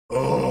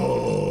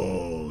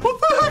Oh. What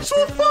the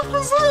actual fuck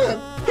was that?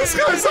 This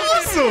guy's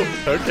awesome!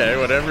 Okay,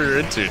 whatever you're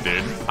into,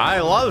 dude. I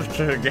love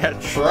to get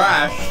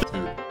trashed.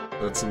 Dude,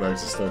 that's some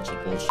existential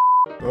bullshit.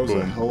 That was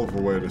a hell of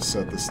a way to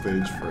set the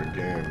stage for a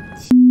game.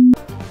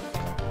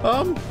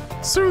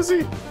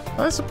 Susie,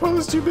 I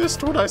suppose you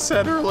missed what I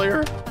said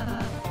earlier.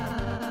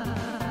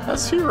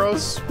 As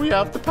heroes, we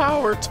have the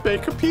power to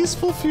make a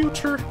peaceful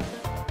future.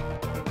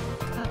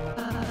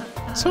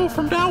 So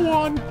from now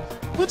on,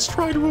 let's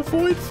try to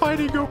avoid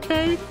fighting,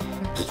 okay?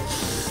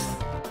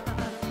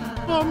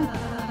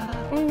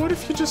 Oh, what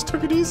if you just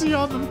took it easy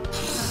on them?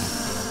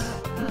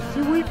 If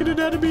you weaken an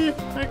enemy,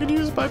 I can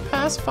use my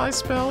pacify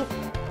spell,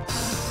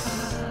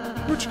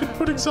 which can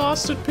put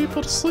exhausted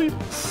people to sleep.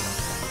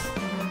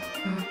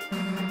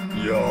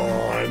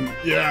 Yawn.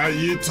 Yeah,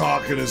 you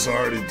talking is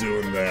already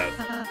doing that.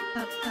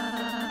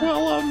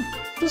 Well,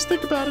 just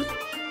think about it.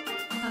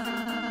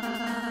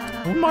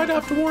 We might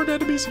have to warn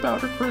enemies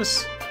about her,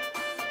 Kris.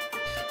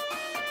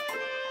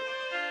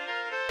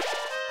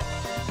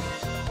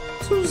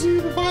 Susie,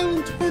 the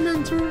violent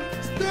tormentor,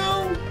 is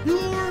now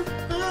your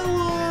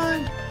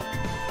ally.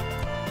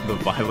 The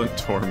violent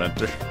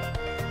tormentor.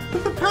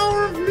 But the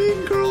power of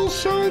Mean Girl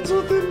shines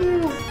within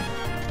you.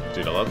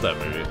 Dude, I love that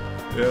movie.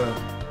 Yeah.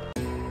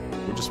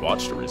 We just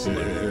watched it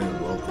recently.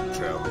 Yeah, welcome,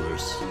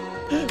 travelers.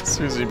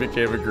 Susie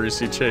became a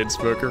greasy chain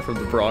smoker from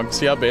the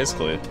Bronx. Yeah,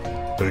 basically.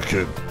 Hey,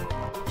 kid.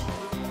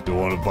 You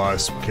want to buy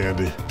some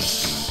candy?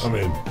 I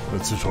mean, a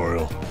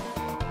tutorial.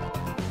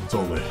 It's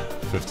only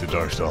 $50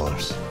 dark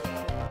dollars.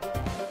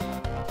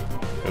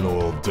 And a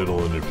little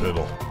diddle in your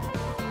piddle.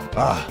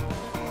 Ah,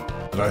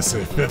 did I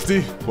say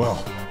 50?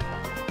 Well,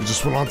 it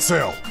just went on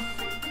sale.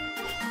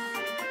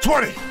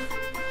 20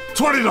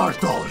 dark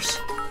dollars.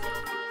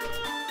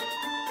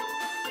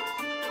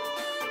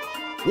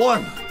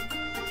 One.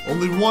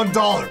 Only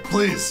 $1.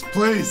 Please,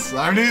 please.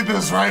 I need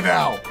this right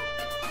now.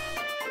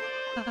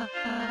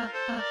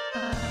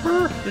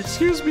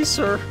 Excuse me,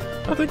 sir.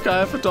 I think I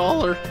have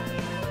 $1.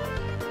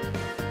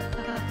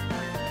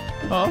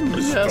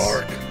 It's yes.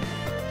 dark.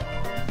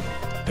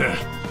 Yeah,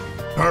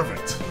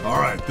 perfect. All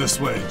right, this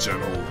way,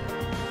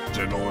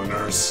 gentle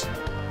nurse.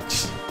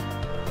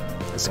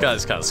 This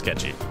guy's kind of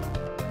sketchy.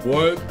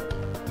 What?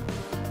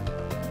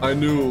 I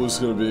knew it was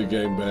gonna be a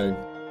gangbang.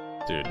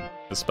 Dude,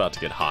 it's about to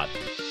get hot.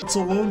 It's a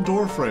lone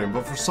door frame,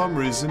 but for some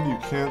reason you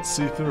can't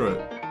see through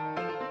it.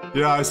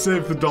 Yeah, I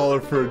saved the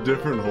 $1 for a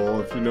different hole,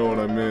 if you know what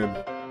I mean.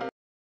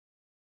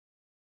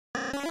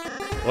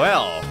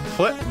 Well,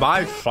 flip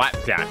my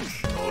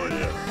flapjacks. Oh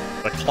yeah.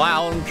 The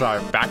clowns are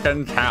back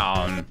in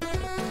town.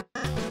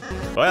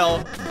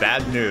 Well,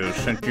 bad news.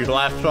 Since you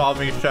last saw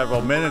me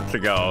several minutes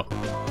ago,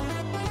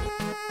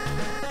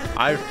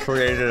 I've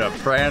created a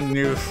brand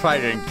new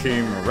fighting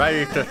team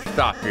ready to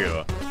stop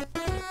you.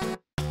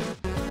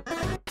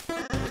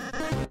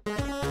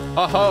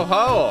 Ho ho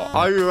ho!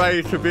 Are you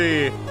ready to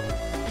be?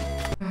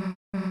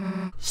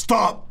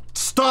 Stop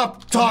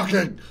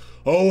talking!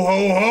 Ho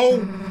ho ho!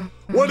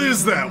 What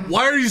is that?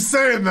 Why are you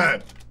saying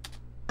that?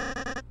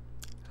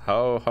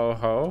 Ho ho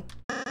ho?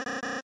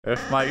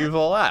 It's my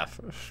evil laugh.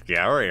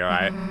 Scary,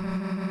 right?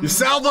 You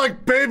sound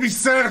like baby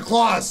Santa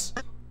Claus!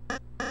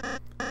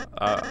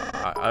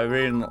 I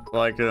mean,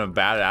 like in a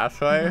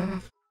badass way?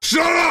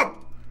 Shut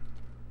up!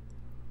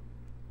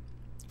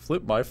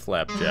 Flip my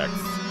flapjacks.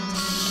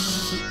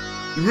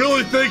 You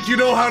really think you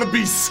know how to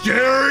be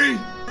scary?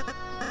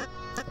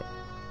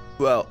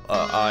 Well,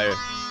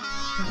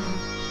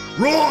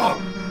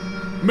 Wrong!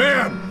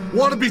 Man,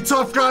 wannabe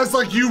tough guys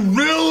like you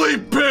really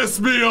piss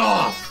me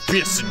off!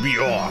 Pissing me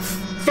off.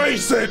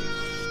 Face it!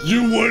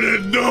 You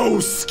wouldn't know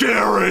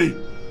scary!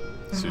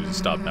 Susie,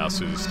 stop now.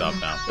 Susie, stop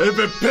now. If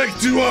it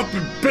picked you up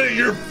and bit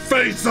your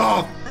face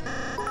off!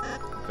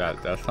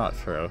 That's not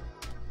true.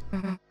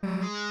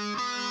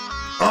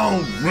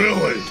 Oh,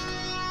 really?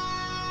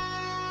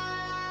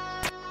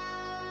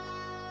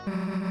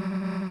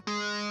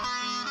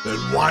 Then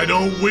why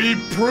don't we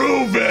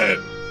prove it?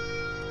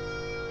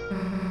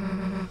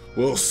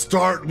 We'll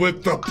start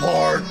with the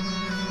part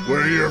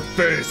where your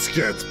face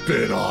gets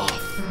bit off.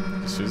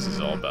 Susie's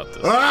all about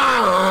this.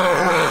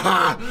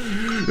 Ah!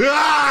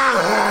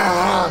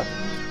 Ah!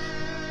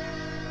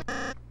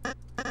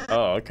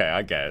 Oh, okay,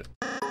 I get it.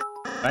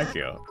 Thank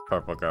you,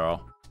 purple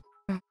girl.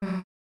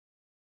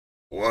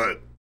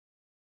 What?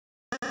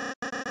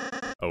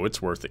 Oh,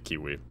 it's worth it,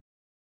 Kiwi.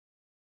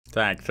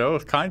 Thanks, that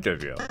was kind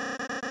of you.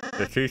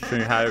 To teach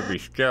me how to be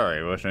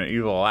scary with an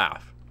evil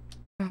laugh.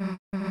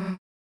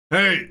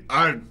 Hey,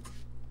 I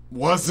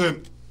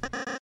wasn't.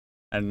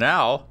 And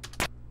now,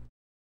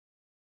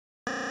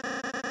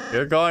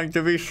 you're going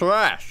to be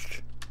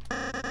slashed.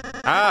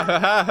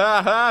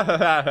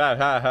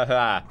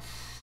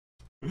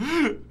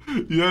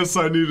 Yes,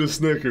 I need a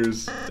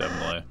Snickers.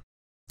 Definitely.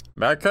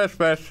 Merry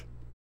Christmas.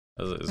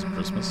 Is it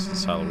Christmas?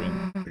 It's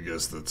Halloween. I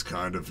guess that's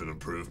kind of an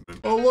improvement.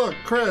 Oh look,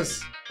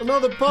 Kris,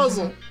 another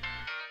puzzle.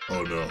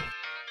 Oh no.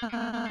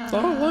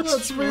 Oh,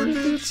 let's read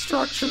the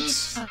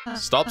instructions.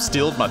 Stop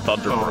stealing my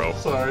thunder, bro.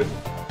 Sorry.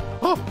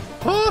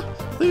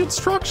 The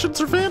instructions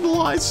are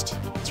vandalized.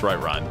 That's right,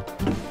 Ryan.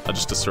 I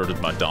just asserted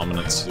my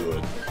dominance. Do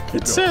it.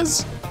 It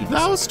says,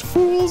 "Thou'st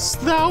fools,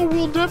 thou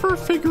will never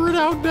figure it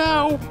out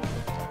now."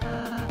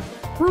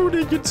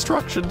 Ruining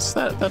instructions.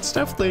 That's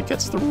definitely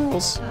against the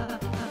rules.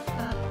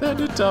 Then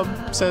it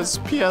says,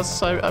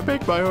 "P.S. I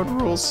make my own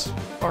rules."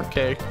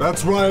 RK.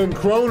 That's Ryan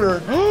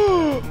Kroner.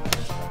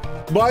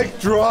 Mic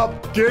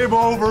drop. Game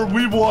over.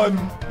 We won.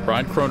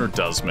 Ryan Kroner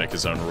does make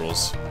his own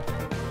rules.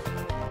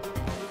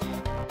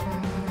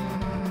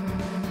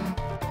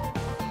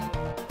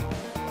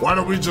 Why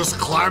don't we just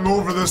climb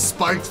over this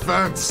spiked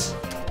fence?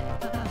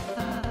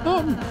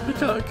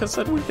 Because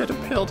then we get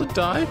impaled and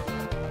die.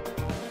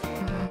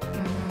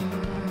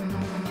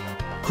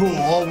 Cool,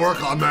 I'll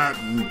work on that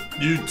and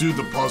you do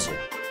the puzzle.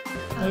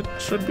 It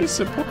should be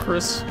simple,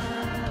 Kris.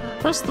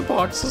 Press the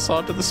boxes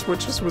onto the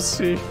switches with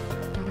C.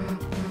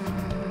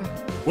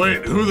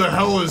 Wait, who the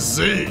hell is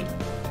Z?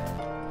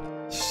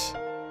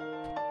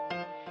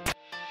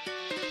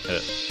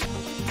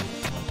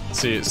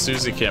 See,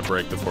 Susie can't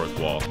break the fourth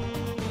wall.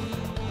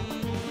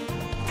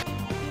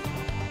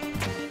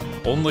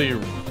 Only...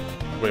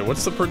 Wait,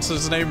 what's the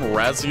prince's name?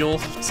 Raziel?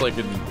 It's like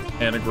an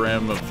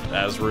anagram of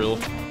Azrael.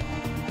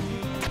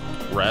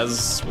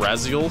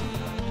 Raziel?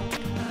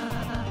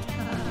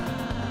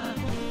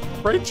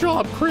 Great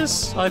job,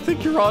 Kris. I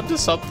think you're onto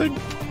something.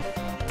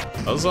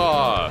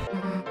 Huzzah!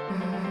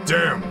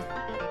 Damn,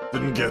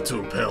 didn't get to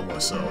impale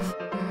myself.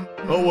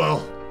 Oh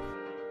well.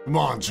 Come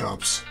on,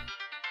 Jumps.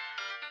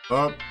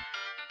 Up.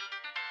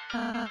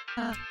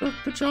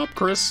 Good job,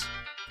 Kris.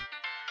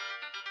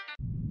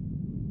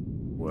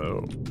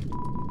 Whoa.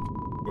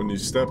 When you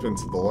step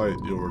into the light,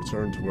 you'll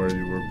return to where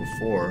you were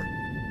before.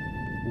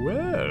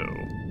 Whoa.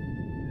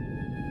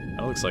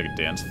 That looks like a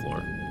dance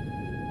floor.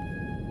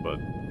 But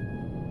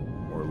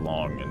more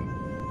long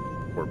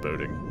and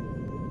foreboding.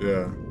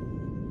 Yeah.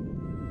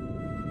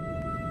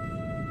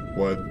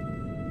 What?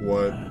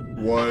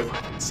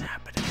 What's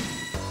happening?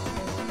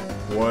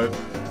 What?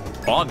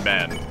 Bond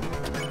man.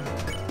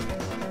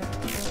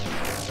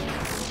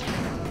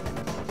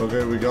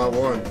 Okay, we got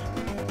one.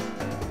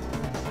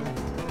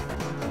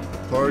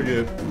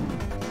 Target.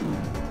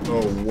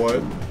 Oh,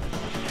 what?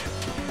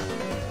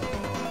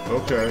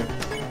 Okay.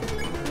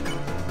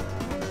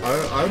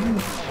 I'm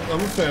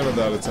a fan of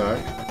that attack.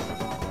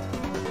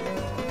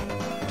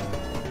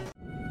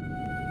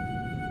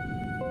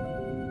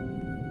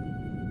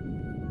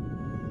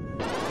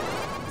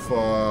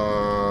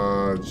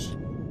 Fudge.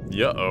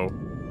 Yeah-oh.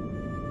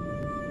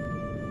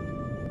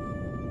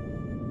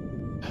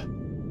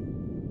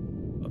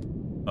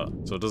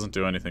 So it doesn't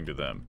do anything to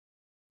them.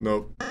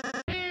 Nope.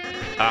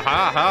 Ha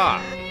ha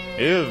ha!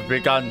 You've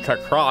begun to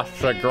cross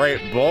the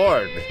great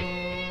board.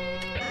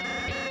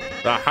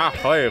 The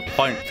halfway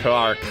point to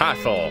our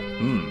castle.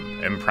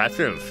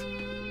 Impressive.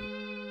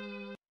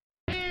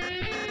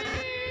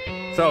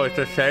 So it's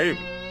a shame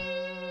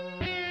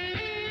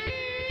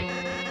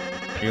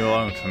you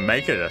won't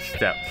make it a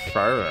step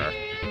further.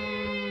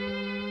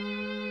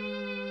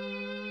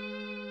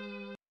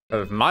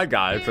 Because my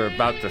guys are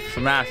about to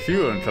smash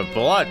you into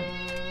blood.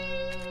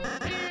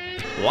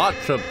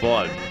 Lots of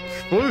blood.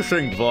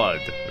 Sploosing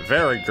blood.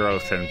 Very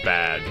gross and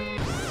bad.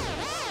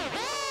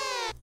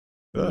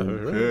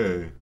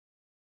 Okay.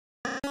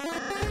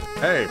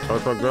 Hey,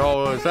 purple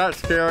girl, is that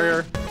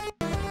scarier?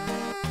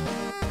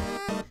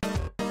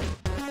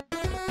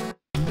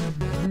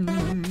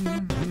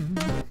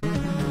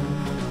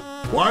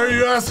 Why are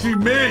you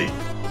asking me?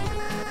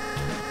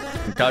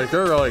 Because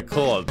you're really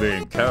cool at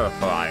being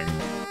terrifying.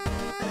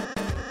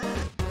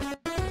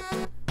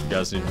 You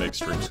guys need to make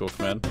Streamsicle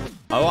command.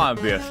 I want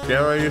to be as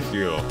scary as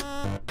you.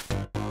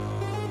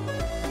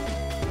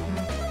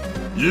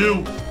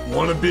 You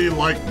want to be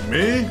like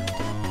me?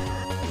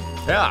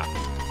 Yeah.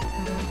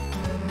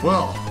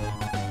 Well,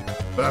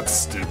 that's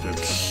stupid.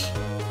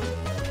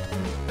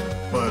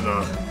 But,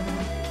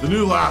 the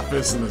new laugh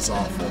isn't as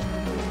awful.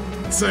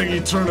 Saying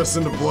you turn us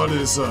into blood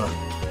is,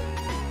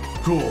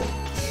 cool.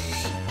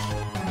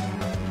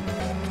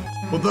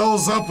 What the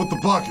hell's up with the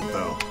bucket,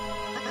 though?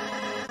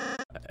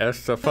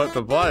 It's to put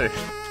the blood.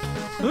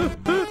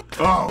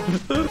 Oh.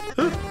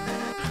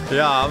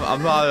 Yeah,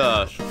 I'm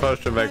not,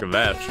 supposed to make a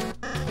mess.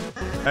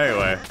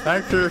 Anyway,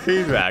 thanks for your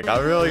feedback.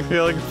 I'm really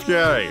feeling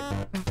scary.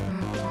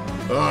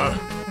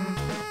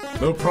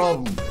 No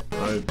problem,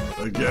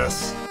 I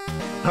guess.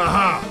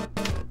 Haha!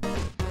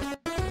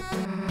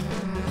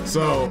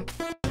 So,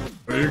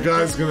 are you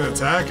guys gonna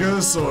attack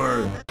us,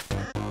 or?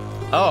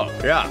 Oh,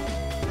 yeah.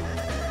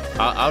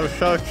 I was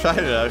so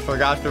excited I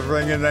forgot to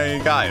bring in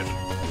any guys.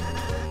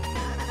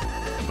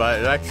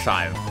 But next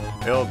time,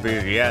 it'll be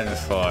the end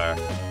for...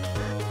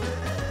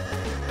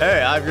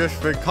 Hey, I've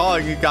just been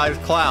calling you guys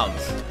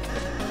clowns.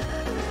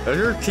 Does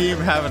your team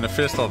have an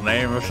official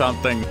name or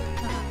something?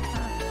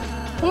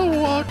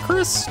 Oh,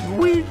 Kris,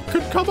 we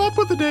could come up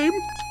with a name.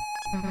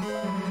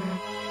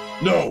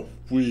 No,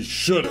 we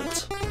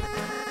shouldn't.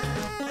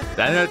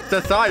 Then it's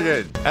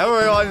decided.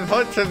 Everyone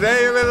puts a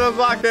name in the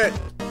bucket.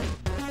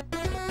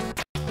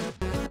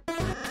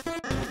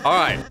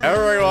 Alright,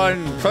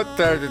 everyone put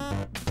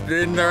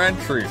in their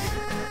entries.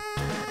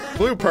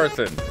 Blue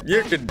person,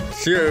 you can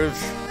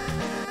choose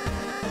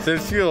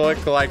since you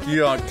look like you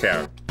don't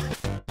care.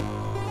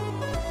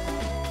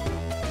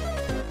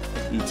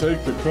 You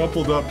take the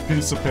crumpled up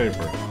piece of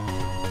paper.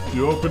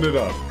 You open it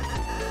up.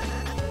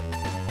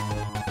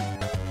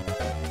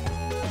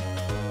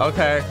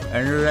 Okay,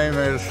 and your name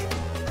is...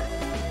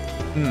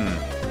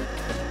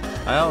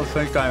 I don't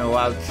think I'm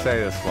allowed to say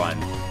this one.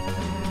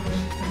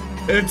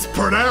 It's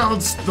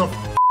pronounced the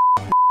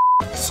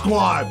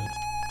squad.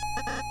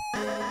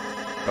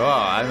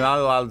 Oh, I'm not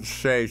allowed to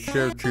say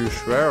tier 2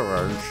 swear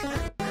words.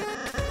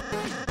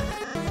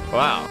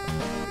 Wow.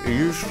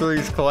 You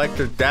three's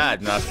collective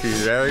dad must be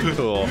very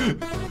cool.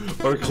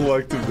 Our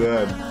collective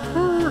dad.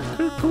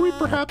 Can we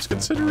perhaps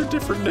consider a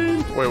different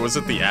name? Wait, was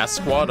it the ass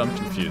squad? I'm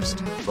confused.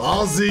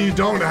 Ralsei, you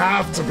don't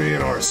have to be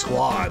in our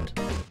squad.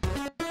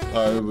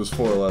 It was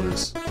 4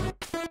 letters.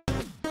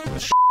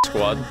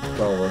 Squad?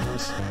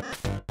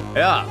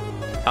 Yeah.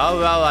 How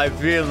about I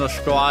be in the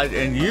squad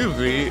and you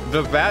be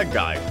the bad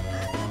guy?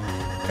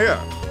 Here,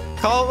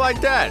 call my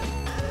dad.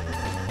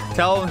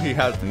 Tell him he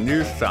has a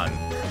new son.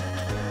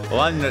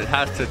 One that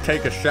has to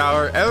take a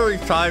shower every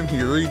time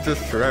he reads a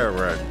swear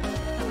word.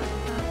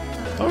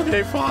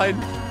 Okay, fine.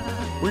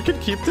 We can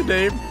keep the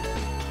name.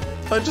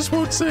 I just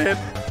won't say it.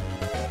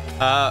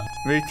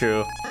 Me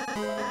too.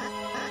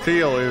 See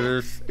you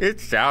losers.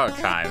 It's shower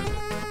time.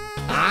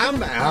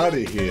 I'm out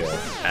of here.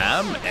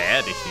 I'm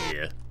out of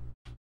here.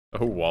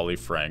 Oh, Wally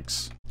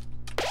Franks.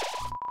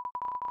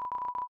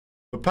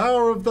 The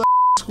power of the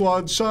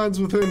squad shines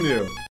within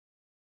you.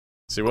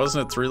 See,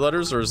 wasn't it 3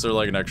 letters, or is there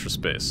like an extra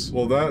space?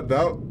 Well,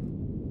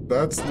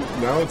 that's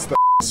now it's the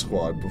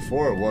squad.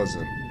 Before it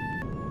wasn't.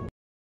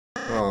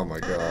 Oh my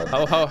god.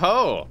 Ho ho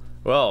ho!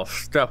 Well,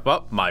 step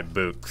up, my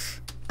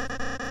books.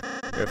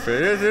 If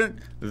it isn't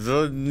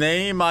the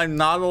name I'm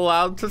not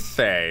allowed to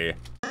say,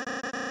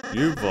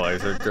 you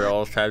boys or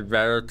girls had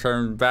better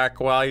turn back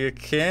while you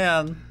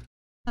can.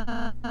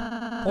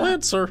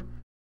 Lancer,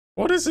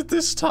 what is it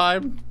this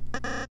time?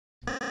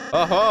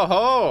 Oh ho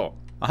ho!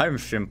 I'm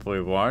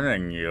simply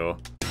warning you.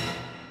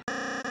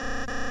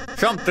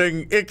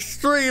 Something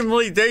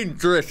extremely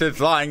dangerous is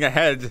lying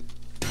ahead.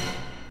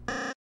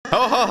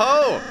 Ho ho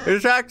ho!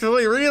 It's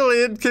actually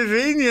really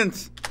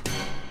inconvenient.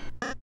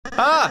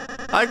 Ah!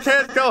 I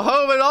can't go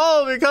home at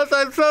all because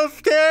I'm so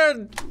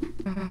scared!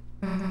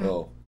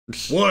 Oh.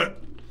 What?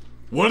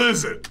 What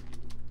is it?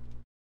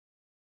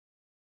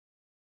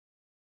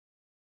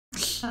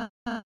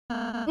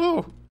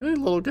 Oh, hey,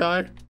 little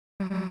guy.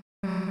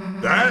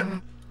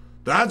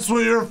 That's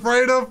what you're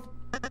afraid of?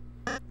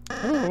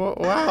 Oh,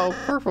 wow,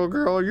 Purple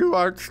Girl, you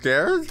aren't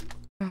scared?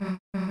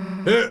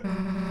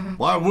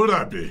 Why would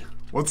I be?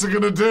 What's it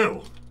gonna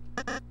do?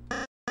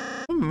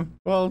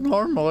 Well,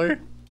 normally.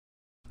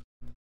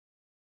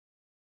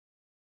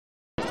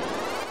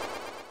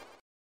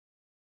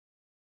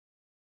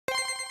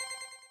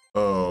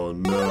 Oh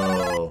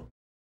no.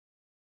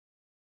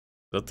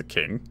 Is that the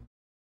king?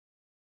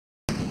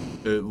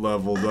 It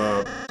leveled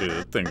up. Dude,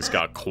 that thing's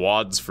got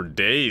quads for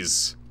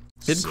days.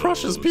 It So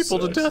crushes people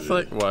to death.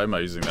 sexy. Why am I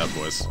using that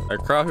voice? It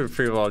crushes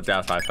people to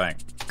death, I think.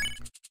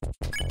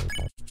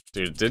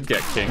 Dude, it did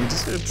get kinged.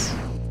 It's...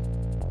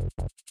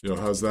 Yo,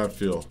 how's that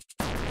feel?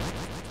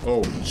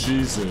 Oh,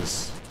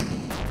 Jesus.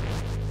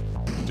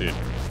 Dude,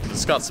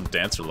 it's got some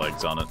dancer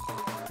legs on it.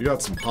 You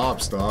got some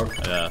hops, dog.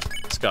 Yeah,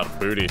 it's got a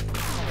booty.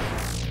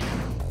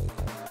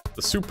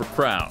 The Super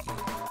Crown.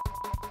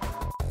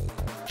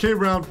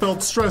 K-Round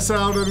felt stressed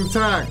out and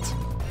attacked.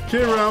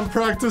 K-Round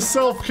practiced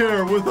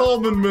self-care with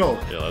almond milk.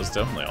 Yeah, that was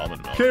definitely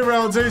almond milk.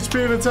 K-Round's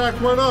HP and attack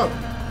went up.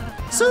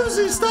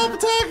 Susie, stop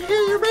attacking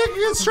it! You're making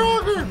it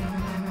stronger!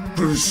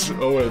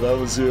 Oh wait, that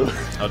was you.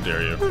 How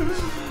dare you?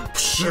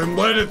 And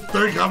let it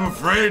think I'm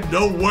afraid?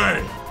 No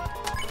way!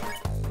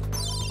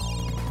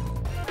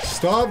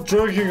 Stop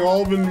drinking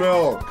almond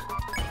milk.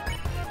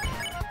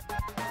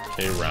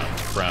 K-Round,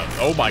 Crown.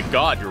 Oh my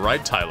god, you're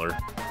right, Tyler.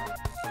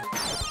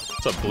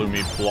 What's up, Blue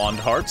Meat Blonde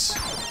Hearts?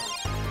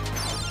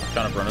 What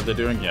kind of run are they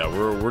doing? Yeah,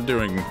 we're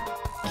doing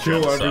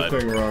Kill genocide.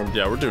 everything around.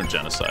 Yeah, we're doing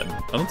genocide.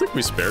 I don't think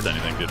we spared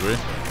anything, did we?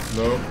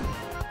 No.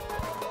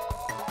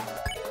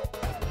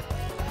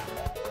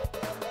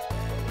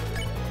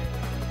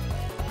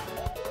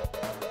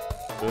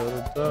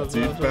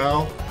 Deep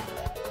bow.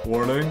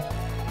 Warning.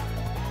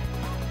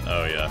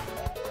 Oh yeah.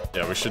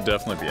 Yeah, we should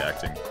definitely be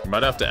acting. We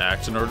might have to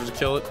act in order to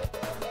kill it.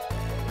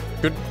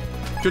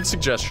 Good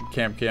suggestion,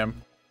 Cam.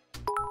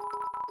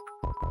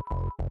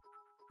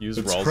 Use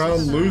Its Ralsei's. crown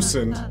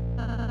loosened.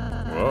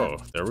 Whoa,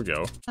 there we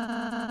go.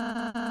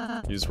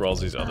 Use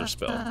Ralsei's other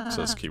spell,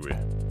 says Kiwi.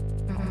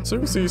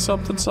 Susie,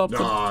 something.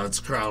 Nah, its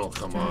crown will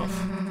come off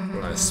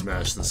when I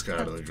smash this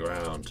guy to the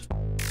ground.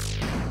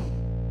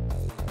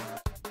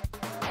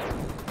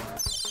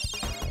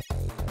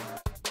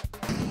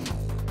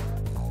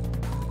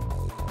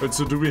 Wait,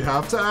 so do we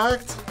have to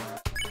act?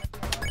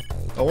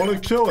 I want to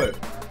kill it.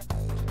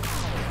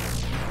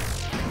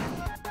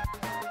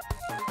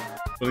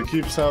 But it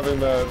keeps having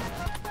that...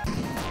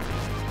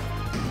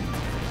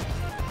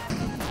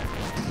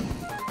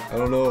 I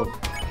don't know.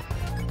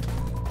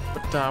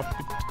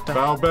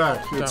 Bow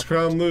back. Its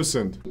crown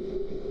loosened.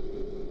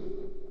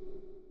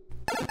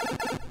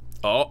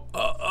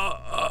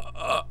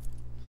 Oh,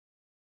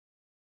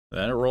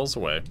 Then it rolls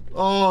away.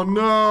 Oh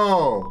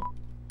no!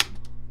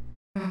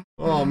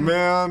 Oh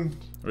man.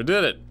 We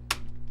did it.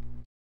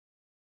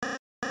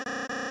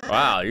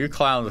 Wow, you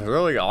clowns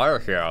really are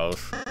heroes.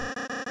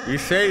 You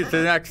saved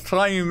the next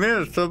 20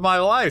 minutes of my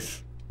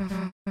life.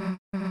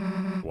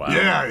 Wow.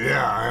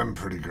 Yeah, I am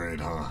pretty great,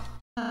 huh?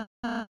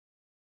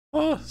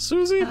 Oh,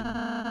 Susie?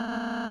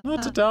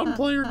 Not to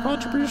downplay your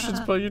contributions,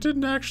 but you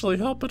didn't actually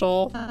help at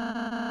all.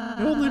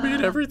 You only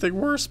made everything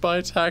worse by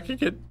attacking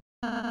it.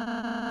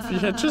 If you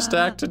had just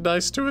acted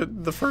nice to it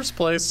in the first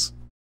place,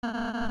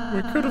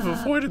 we could have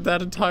avoided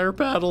that entire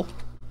battle.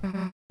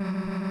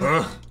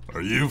 Huh?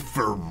 Are you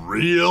for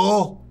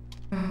real?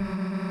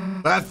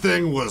 That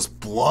thing was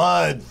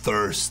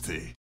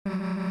bloodthirsty.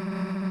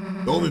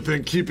 The only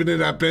thing keeping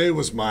it at bay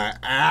was my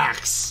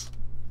axe.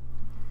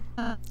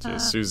 Yeah,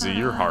 Susie,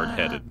 you're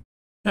hard-headed.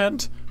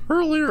 And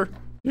earlier,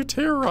 you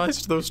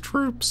terrorized those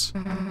troops.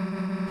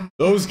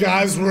 Those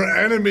guys were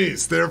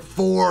enemies. They're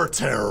for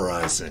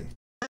terrorizing.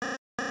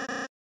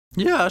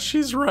 Yeah,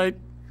 she's right.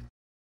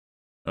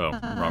 Oh,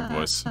 wrong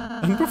voice.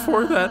 And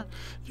before that,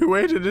 you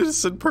ate an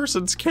innocent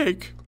person's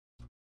cake.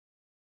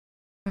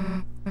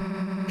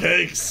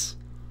 Cakes.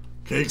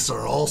 Cakes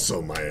are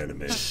also my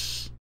enemy.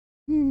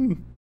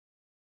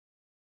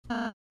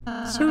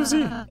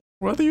 Susie,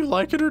 whether you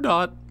like it or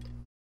not,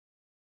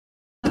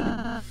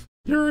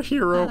 you're a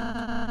hero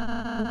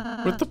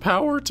with the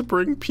power to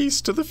bring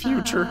peace to the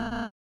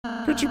future.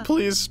 Could you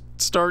please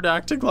start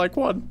acting like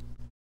one?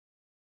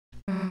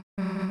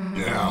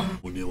 Yeah,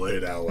 when you lay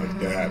it out like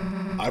that,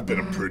 I've been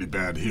a pretty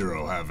bad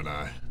hero, haven't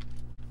I?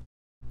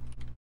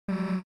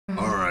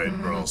 Alright,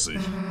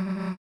 Ralsei.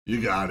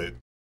 You got it.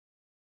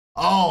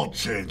 I'll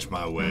change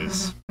my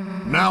ways.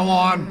 From now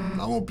on,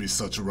 I won't be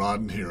such a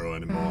rotten hero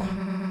anymore.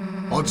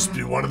 I'll just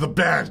be one of the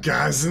bad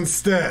guys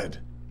instead.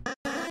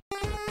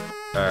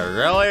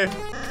 Really?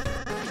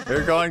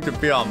 You're going to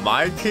be on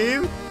my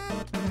team?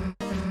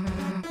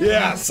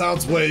 Yeah,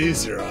 sounds way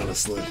easier,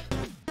 honestly.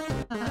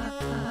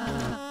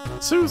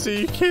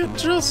 Susie, you can't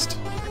just...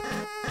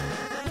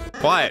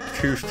 Quiet,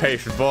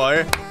 toothpaste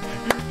boy.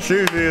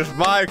 Susie is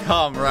my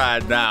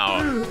comrade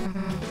now.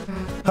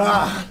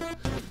 Ha!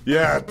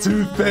 Yeah,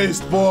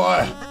 toothpaste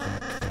boy.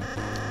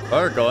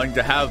 We're going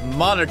to have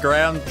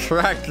monogrammed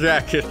track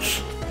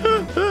jackets.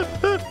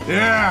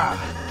 Yeah!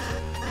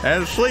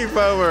 And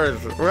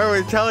sleepovers where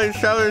we tell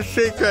each other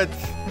secrets.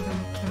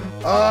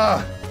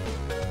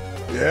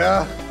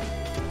 Yeah.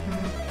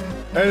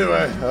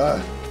 Anyway,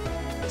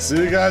 see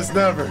you guys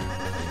never.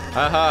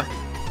 Haha,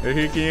 if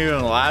he can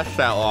even last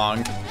that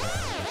long.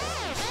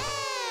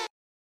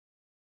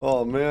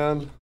 Oh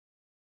man.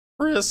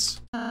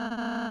 Kris,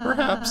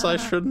 perhaps I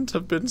shouldn't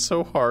have been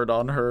so hard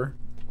on her.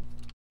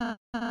 But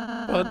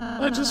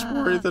I just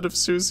worry that if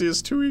Susie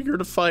is too eager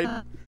to fight,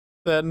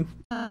 then,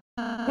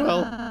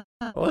 well,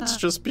 let's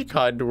just be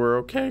kind to her,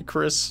 okay,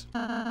 Kris?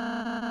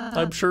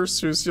 I'm sure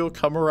Susie will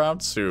come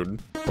around soon.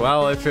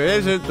 Well, if it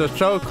isn't the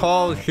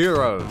so-called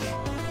heroes.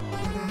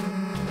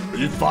 Are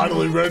you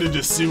finally ready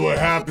to see what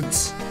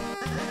happens?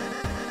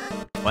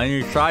 When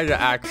you try to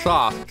act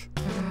soft.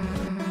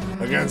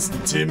 Against the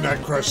team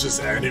that crushes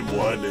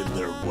anyone in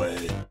their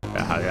way.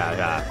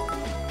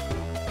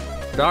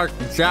 Dark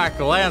Jack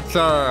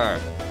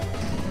Lancer.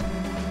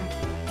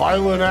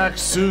 Violent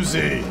Axe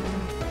Susie.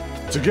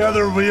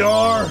 Together we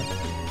are...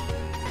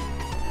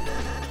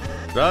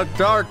 The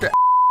Dark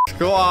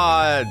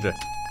Squad.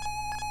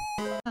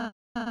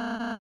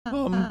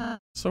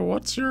 So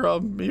what's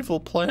your, evil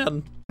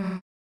plan?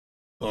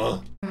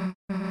 Huh?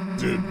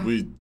 Dude,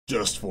 we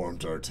just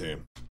formed our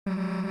team.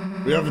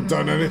 We haven't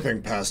done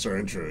anything past our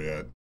intro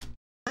yet.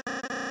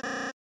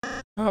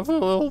 Have a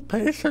little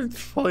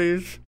patience,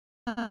 please.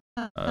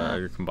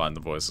 You combine the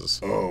voices.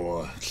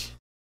 Oh,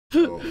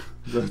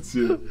 that's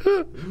it.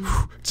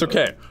 It's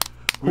okay.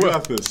 We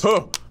got this.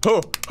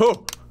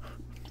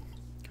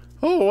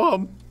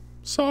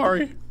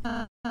 Sorry.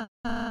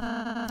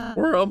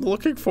 We're,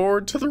 looking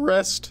forward to the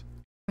rest.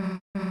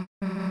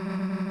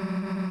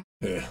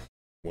 Yeah,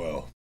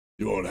 well,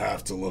 you won't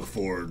have to look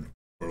forward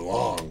for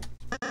long.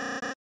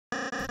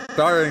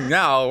 Starting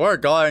now, we're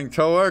going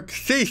to work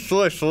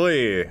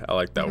ceaselessly. I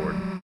like that word.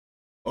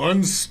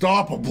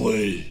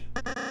 Unstoppably.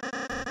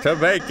 To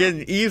make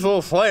an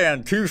evil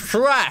plan to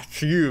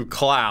thrash you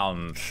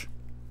clowns.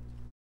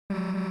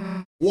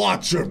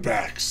 Watch your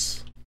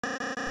backs.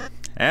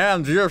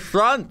 And your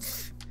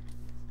fronts.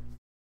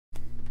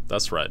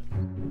 That's right.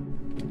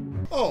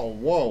 Oh,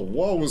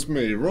 woe is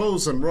me.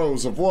 Rows and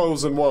rows of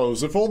woes and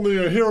woes. If only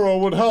a hero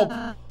would help.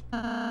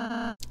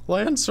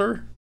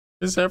 Lancer,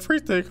 is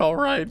everything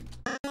alright?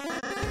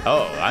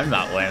 Oh, I'm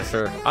not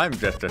Lancer. I'm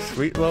just a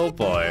sweet little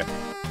boy.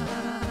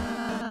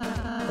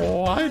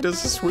 Why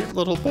does a sweet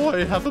little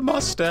boy have a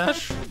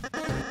mustache?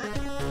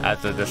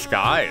 As a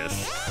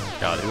disguise.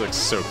 God, he looks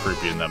so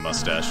creepy in that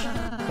mustache.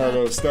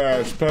 Pedo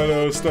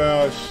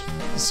stash.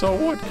 So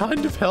what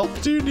kind of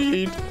help do you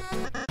need?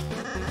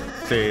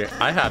 See,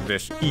 I have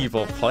this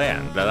evil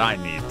plan that I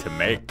need to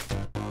make.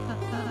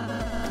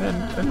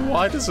 And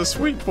why does a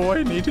sweet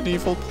boy need an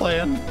evil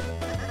plan?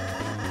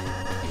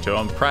 To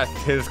impress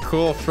his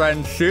cool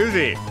friend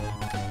Susie.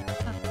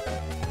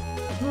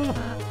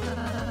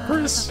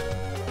 Kris,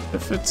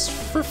 if it's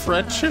for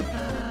friendship,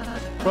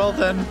 well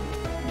then,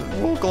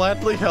 we'll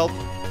gladly help.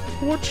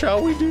 What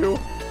shall we do?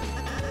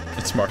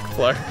 It's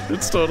Markiplier.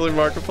 It's totally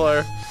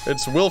Markiplier.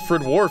 It's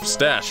Wilfred Wharf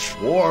Stash.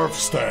 Wharf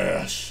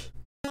Stash.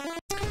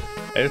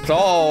 It's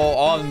all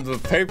on the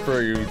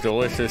paper, you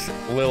delicious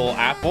little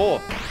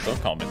apple.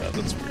 Don't call me that.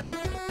 That's weird.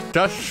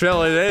 Just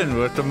fill it in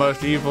with the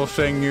most evil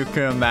thing you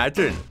can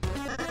imagine.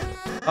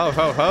 Ho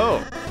ho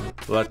ho!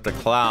 Let the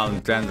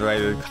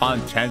clown-generated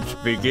content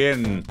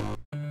begin.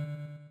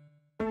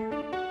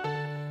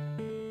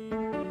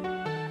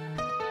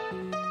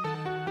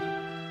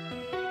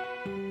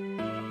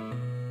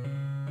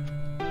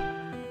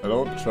 I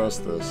don't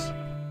trust this.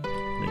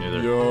 Me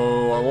neither.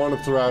 Yo, I want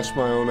to thrash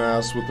my own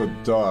ass with a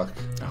duck.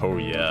 Oh,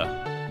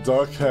 yeah.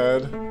 Duck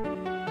head.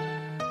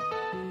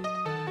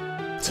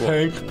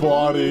 Tank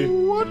body.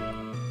 What?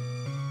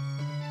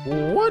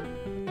 What?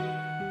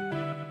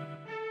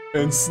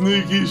 And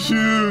sneaky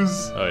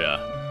shoes. Oh,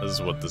 yeah. This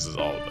is what this is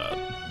all about.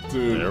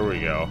 Dude. There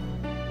we go.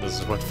 This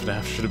is what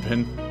FNAF should have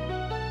been.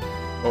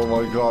 Oh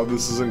my god,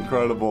 this is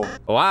incredible.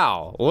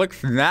 Wow,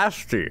 looks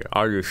nasty.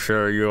 Are you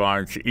sure you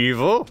aren't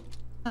evil?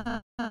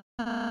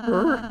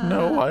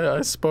 No,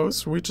 I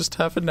suppose we just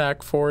have a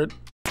knack for it.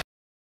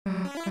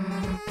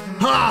 Ha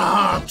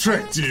ha!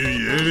 Tricked you,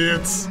 you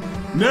idiots!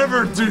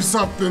 Never do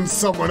something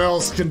someone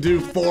else can do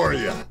for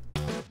you.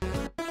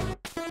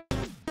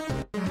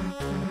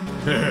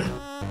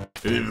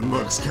 It even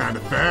looks kind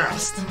of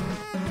fast.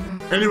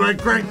 Anyway,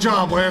 great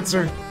job,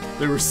 Lancer.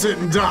 They were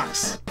sitting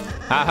ducks.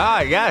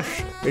 Haha,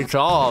 yes. It's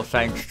all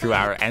thanks to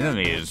our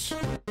enemies.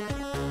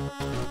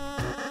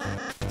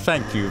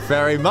 Thank you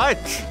very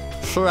much.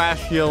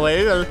 Slash you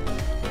later.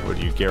 What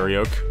are you, Gary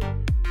Oak?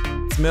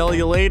 Smell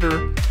you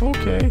later.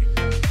 Okay.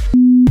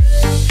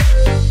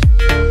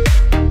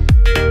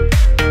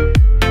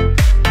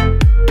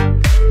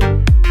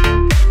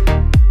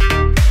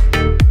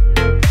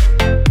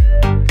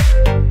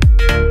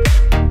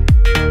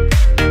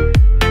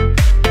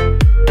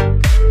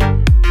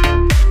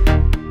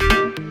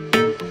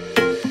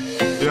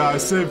 Yeah, I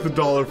saved the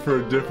dollar for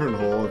a different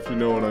hole, if you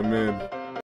know what I mean.